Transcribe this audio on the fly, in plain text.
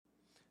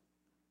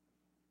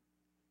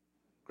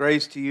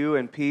Grace to you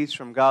and peace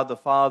from God the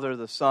Father,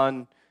 the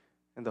Son,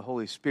 and the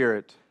Holy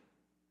Spirit.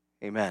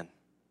 Amen.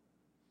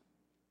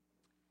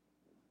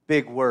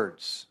 Big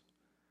words,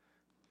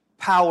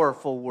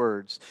 powerful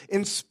words,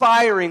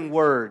 inspiring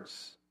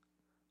words.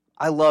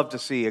 I love to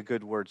see a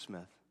good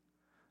wordsmith.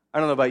 I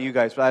don't know about you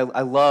guys, but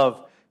I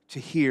love to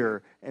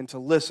hear and to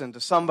listen to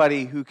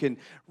somebody who can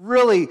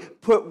really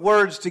put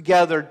words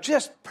together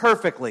just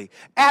perfectly,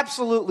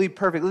 absolutely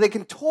perfectly. They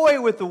can toy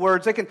with the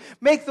words. They can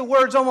make the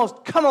words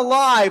almost come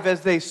alive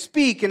as they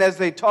speak and as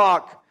they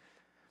talk,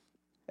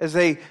 as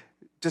they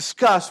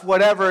discuss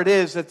whatever it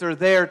is that they're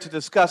there to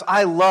discuss.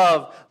 I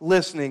love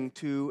listening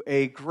to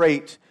a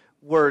great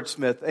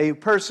wordsmith, a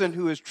person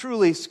who is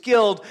truly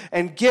skilled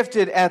and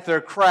gifted at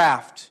their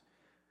craft,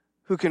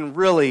 who can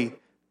really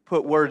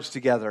put words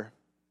together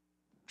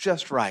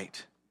just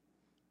right.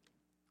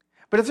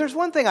 But if there's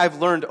one thing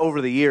I've learned over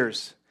the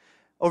years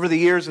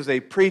as a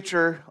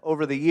preacher,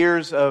 over the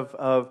years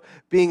of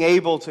being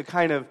able to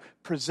kind of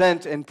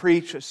present and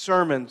preach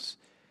sermons,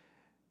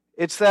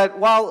 it's that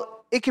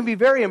while it can be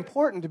very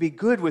important to be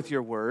good with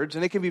your words,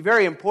 and it can be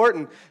very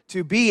important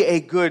to be a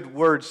good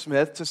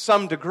wordsmith to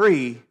some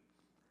degree,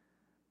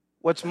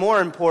 what's more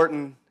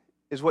important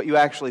is what you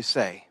actually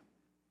say.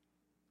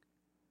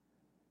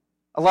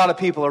 A lot of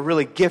people are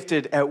really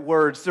gifted at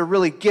words. They're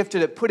really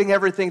gifted at putting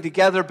everything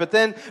together. But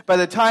then by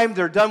the time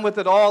they're done with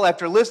it all,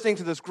 after listening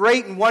to this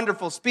great and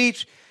wonderful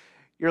speech,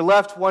 you're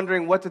left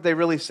wondering, what did they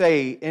really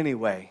say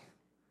anyway?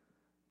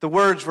 The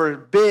words were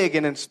big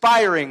and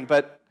inspiring,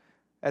 but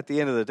at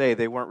the end of the day,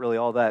 they weren't really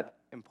all that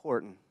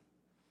important.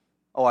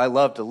 Oh, I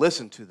love to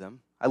listen to them.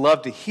 I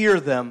love to hear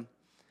them.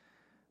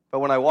 But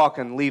when I walk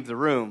and leave the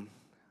room,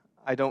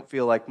 I don't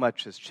feel like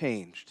much has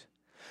changed.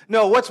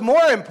 No, what's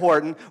more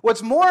important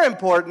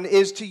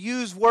is to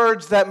use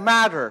words that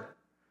matter.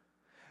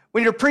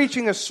 When you're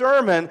preaching a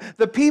sermon,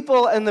 the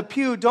people in the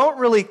pew don't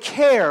really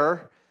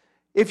care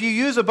if you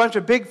use a bunch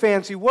of big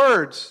fancy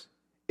words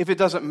if it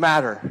doesn't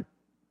matter.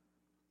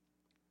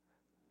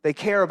 They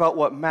care about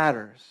what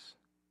matters.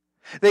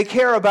 They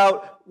care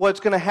about what's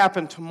going to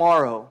happen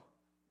tomorrow.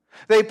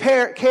 They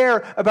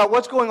care about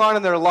what's going on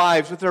in their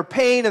lives, with their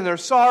pain and their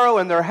sorrow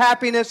and their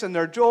happiness and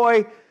their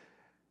joy,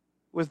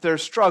 with their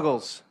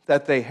struggles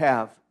that they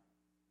have.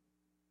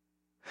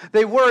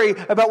 They worry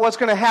about what's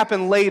going to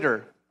happen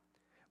later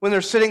when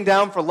they're sitting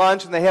down for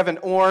lunch and they have an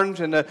orange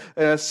and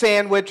a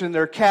sandwich and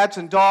their cats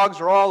and dogs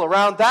are all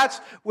around. That's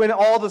when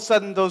all of a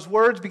sudden those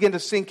words begin to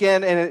sink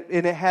in and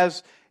it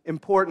has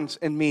importance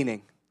and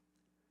meaning.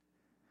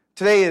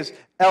 Today is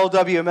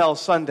LWML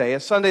Sunday, a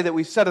Sunday that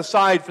we set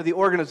aside for the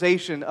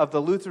organization of the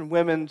Lutheran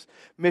Women's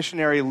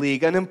Missionary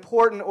League, an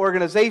important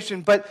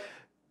organization, but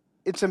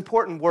it's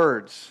important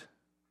words.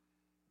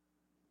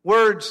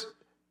 Words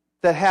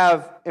that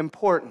have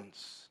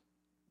importance.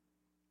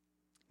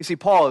 You see,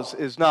 Paul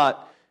is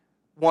not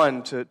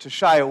one to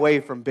shy away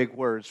from big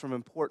words, from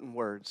important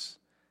words.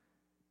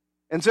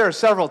 And there are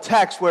several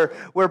texts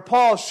where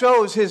Paul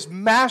shows his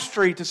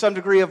mastery to some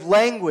degree of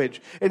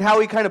language and how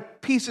he kind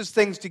of pieces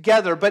things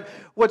together. But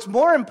what's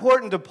more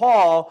important to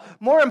Paul,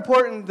 more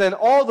important than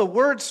all the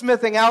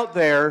wordsmithing out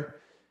there,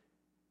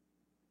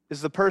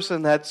 is the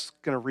person that's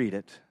going to read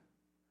it,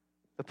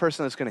 the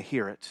person that's going to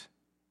hear it.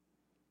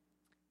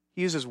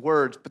 He uses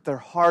words, but they're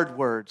hard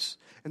words,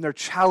 and they're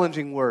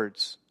challenging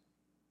words.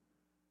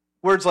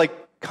 Words like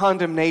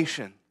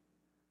condemnation.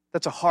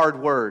 That's a hard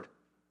word.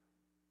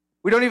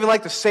 We don't even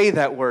like to say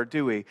that word,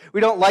 do we?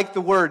 We don't like the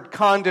word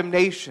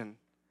condemnation.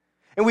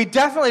 And we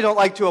definitely don't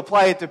like to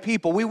apply it to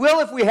people. We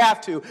will if we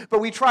have to, but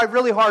we try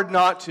really hard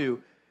not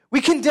to.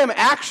 We condemn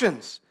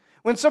actions.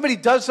 When somebody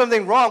does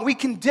something wrong, we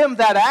condemn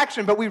that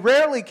action, but we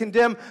rarely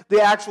condemn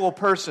the actual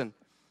person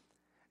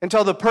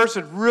until the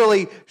person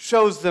really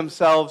shows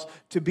themselves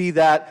to be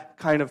that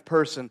kind of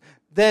person.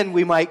 Then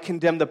we might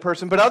condemn the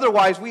person, but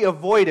otherwise we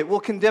avoid it. We'll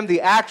condemn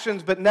the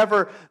actions, but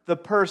never the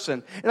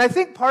person. And I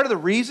think part of the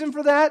reason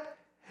for that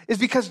is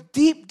because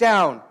deep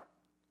down,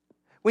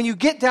 when you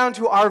get down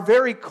to our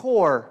very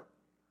core,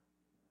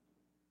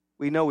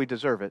 we know we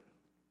deserve it.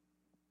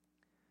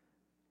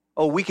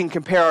 Oh, we can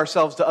compare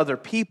ourselves to other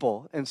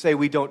people and say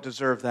we don't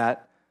deserve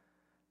that.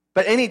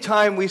 But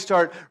anytime we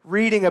start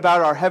reading about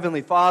our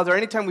Heavenly Father,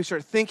 anytime we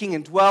start thinking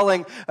and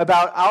dwelling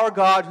about our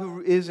God who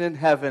is in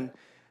heaven,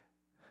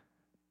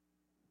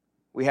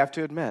 we have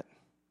to admit,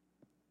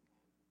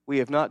 we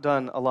have not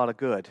done a lot of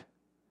good,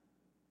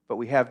 but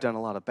we have done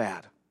a lot of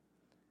bad.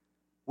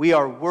 We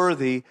are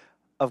worthy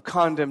of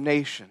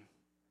condemnation.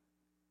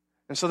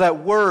 And so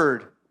that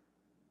word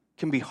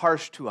can be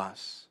harsh to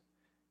us.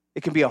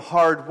 It can be a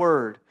hard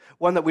word,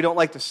 one that we don't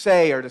like to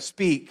say or to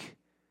speak.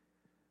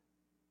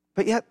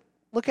 But yet,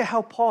 look at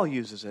how Paul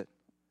uses it.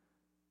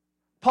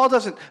 Paul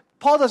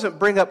doesn't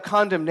bring up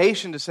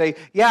condemnation to say,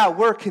 yeah,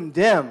 we're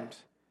condemned,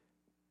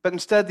 but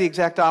instead the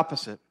exact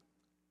opposite.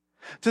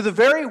 To the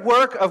very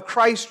work of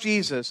Christ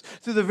Jesus,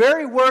 to the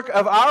very work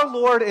of our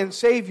Lord and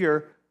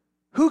Savior,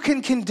 who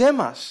can condemn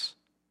us?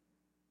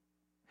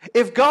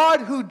 If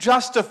God who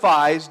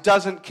justifies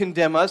doesn't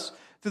condemn us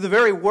through the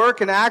very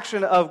work and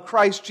action of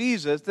Christ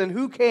Jesus, then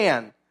who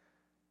can?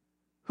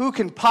 Who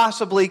can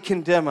possibly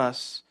condemn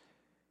us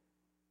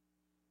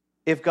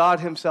if God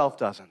himself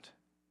doesn't,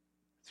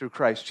 through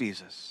Christ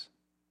Jesus?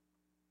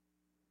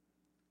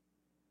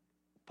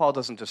 Paul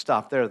doesn't just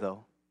stop there,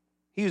 though.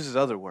 He uses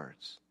other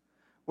words.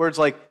 Words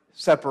like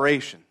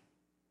separation.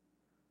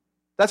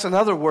 That's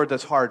another word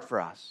that's hard for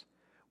us.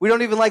 We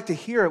don't even like to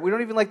hear it. We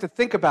don't even like to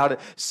think about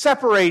it.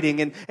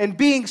 Separating and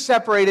being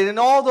separated and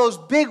all those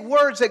big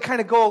words that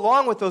kind of go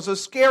along with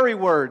those scary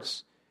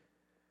words.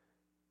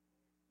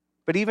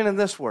 But even in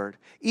this word,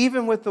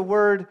 even with the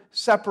word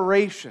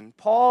separation,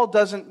 Paul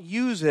doesn't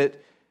use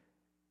it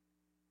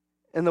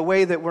in the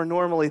way that we're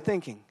normally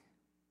thinking.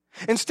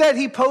 Instead,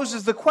 he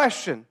poses the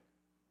question,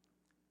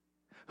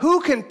 who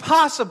can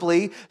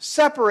possibly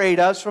separate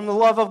us from the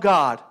love of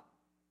God?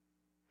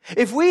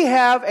 If we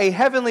have a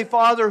heavenly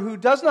Father who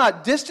does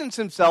not distance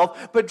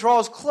himself but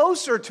draws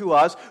closer to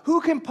us, who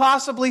can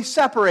possibly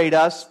separate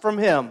us from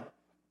him?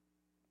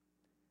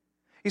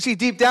 You see,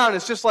 deep down,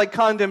 it's just like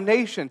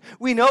condemnation.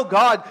 We know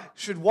God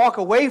should walk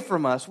away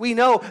from us. We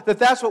know that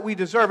that's what we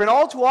deserve. And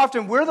all too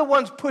often, we're the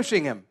ones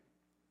pushing him.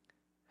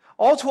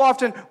 All too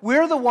often,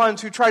 we're the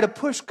ones who try to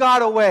push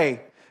God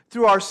away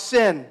through our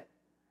sin.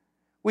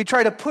 We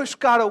try to push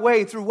God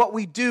away through what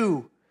we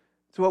do,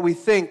 through what we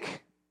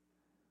think.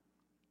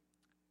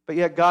 But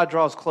yet God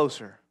draws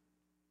closer.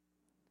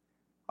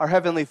 Our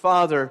Heavenly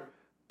Father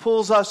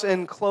pulls us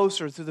in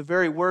closer through the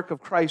very work of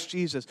Christ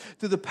Jesus.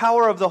 Through the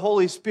power of the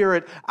Holy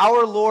Spirit,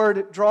 our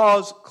Lord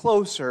draws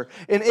closer.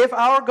 And if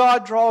our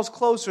God draws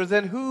closer,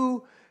 then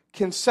who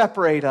can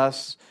separate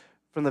us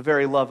from the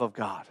very love of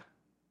God?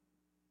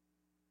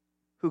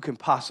 Who can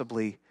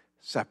possibly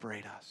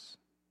separate us?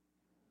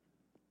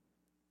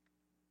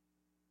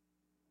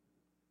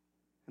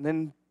 And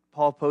then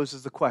Paul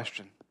poses the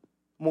question.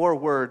 More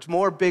words,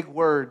 more big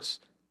words.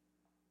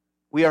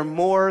 We are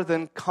more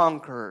than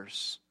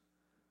conquerors.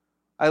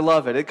 I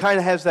love it. It kind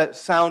of has that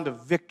sound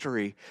of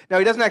victory. Now,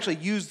 he doesn't actually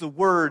use the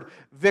word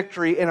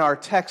victory in our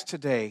text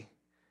today.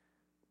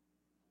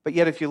 But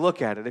yet, if you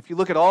look at it, if you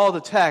look at all the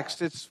text,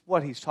 it's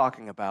what he's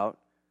talking about.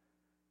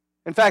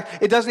 In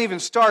fact, it doesn't even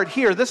start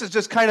here. This is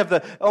just kind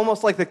of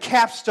almost like the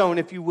capstone,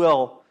 if you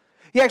will.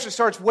 He actually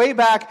starts way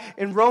back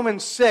in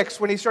Romans 6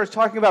 when he starts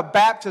talking about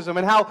baptism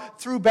and how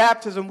through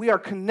baptism we are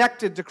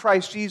connected to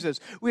Christ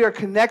Jesus. We are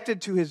connected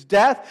to his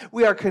death.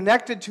 We are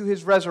connected to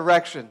his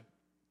resurrection.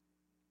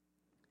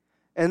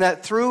 And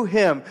that through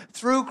him,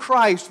 through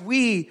Christ,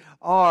 we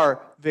are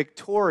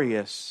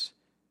victorious.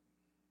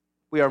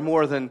 We are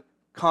more than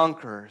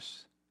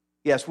conquerors.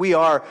 Yes, we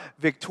are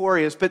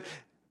victorious, but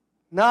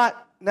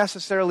not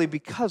necessarily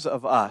because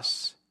of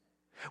us.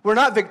 We're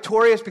not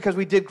victorious because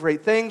we did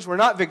great things. We're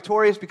not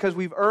victorious because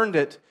we've earned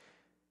it.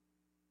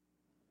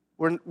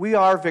 We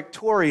are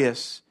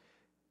victorious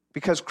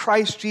because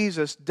Christ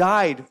Jesus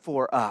died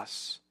for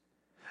us.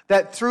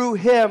 That through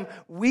him,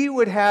 we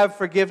would have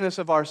forgiveness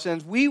of our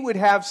sins. We would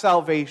have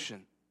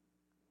salvation.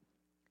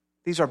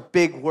 These are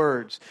big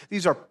words.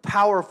 These are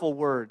powerful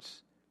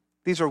words.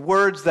 These are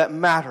words that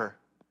matter.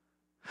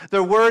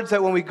 They're words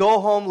that when we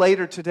go home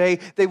later today,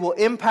 they will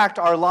impact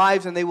our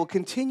lives and they will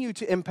continue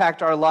to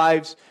impact our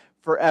lives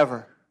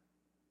forever.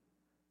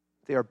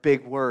 They are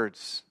big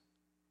words.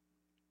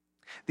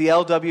 The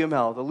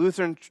LWML, the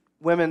Lutheran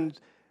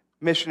Women's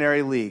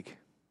Missionary League.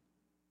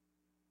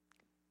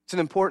 It's an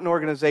important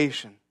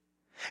organization.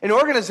 An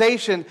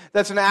organization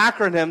that's an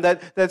acronym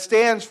that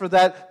stands for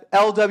that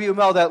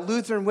LWML, that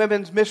Lutheran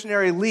Women's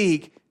Missionary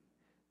League.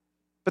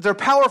 But they're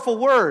powerful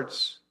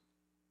words.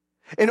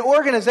 An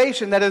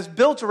organization that is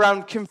built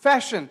around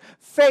confession,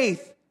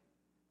 faith,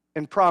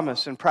 and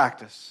promise and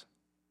practice.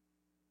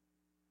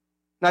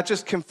 Not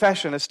just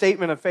confession, a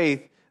statement of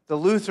faith, the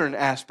Lutheran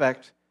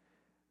aspect,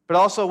 but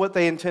also what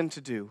they intend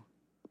to do,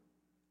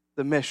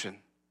 the mission.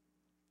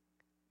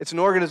 It's an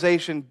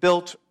organization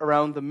built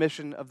around the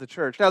mission of the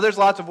church. Now, there's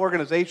lots of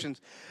organizations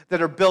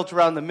that are built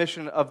around the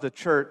mission of the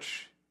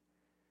church.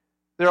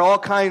 There are all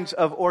kinds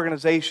of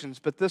organizations,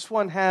 but this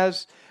one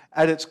has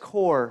at its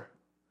core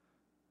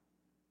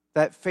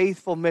that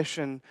faithful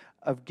mission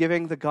of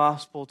giving the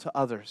gospel to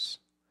others.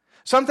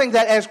 Something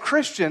that as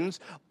Christians,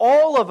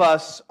 all of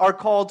us are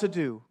called to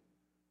do.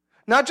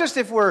 Not just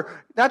if we're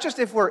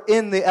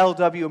in the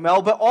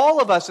LWML, but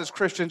all of us as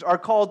Christians are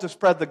called to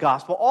spread the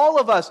gospel. All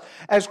of us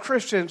as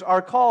Christians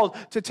are called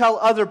to tell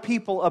other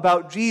people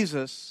about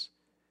Jesus,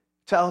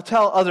 to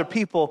tell other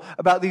people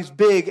about these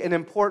big and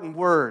important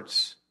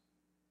words.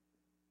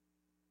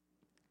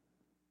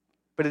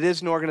 But it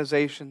is an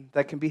organization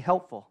that can be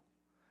helpful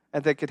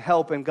and that could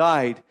help and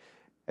guide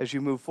as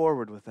you move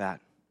forward with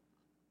that.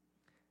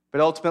 But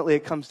ultimately,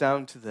 it comes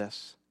down to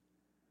this.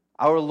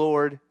 Our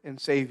Lord and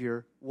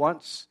Savior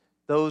wants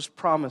those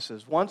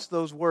promises, wants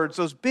those words,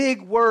 those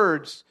big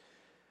words,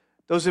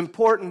 those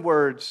important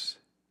words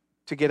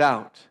to get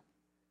out.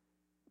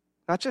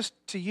 Not just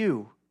to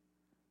you,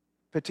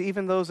 but to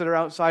even those that are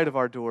outside of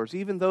our doors,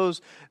 even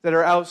those that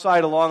are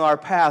outside along our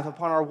path,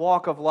 upon our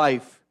walk of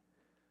life.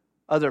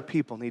 Other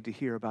people need to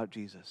hear about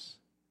Jesus.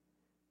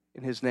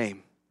 In his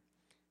name,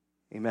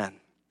 amen.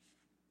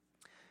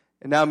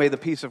 And now may the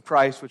peace of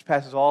Christ, which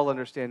passes all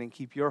understanding,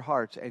 keep your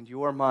hearts and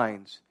your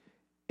minds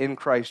in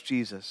Christ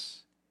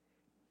Jesus.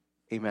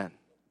 Amen.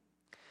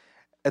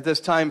 At this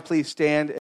time, please stand.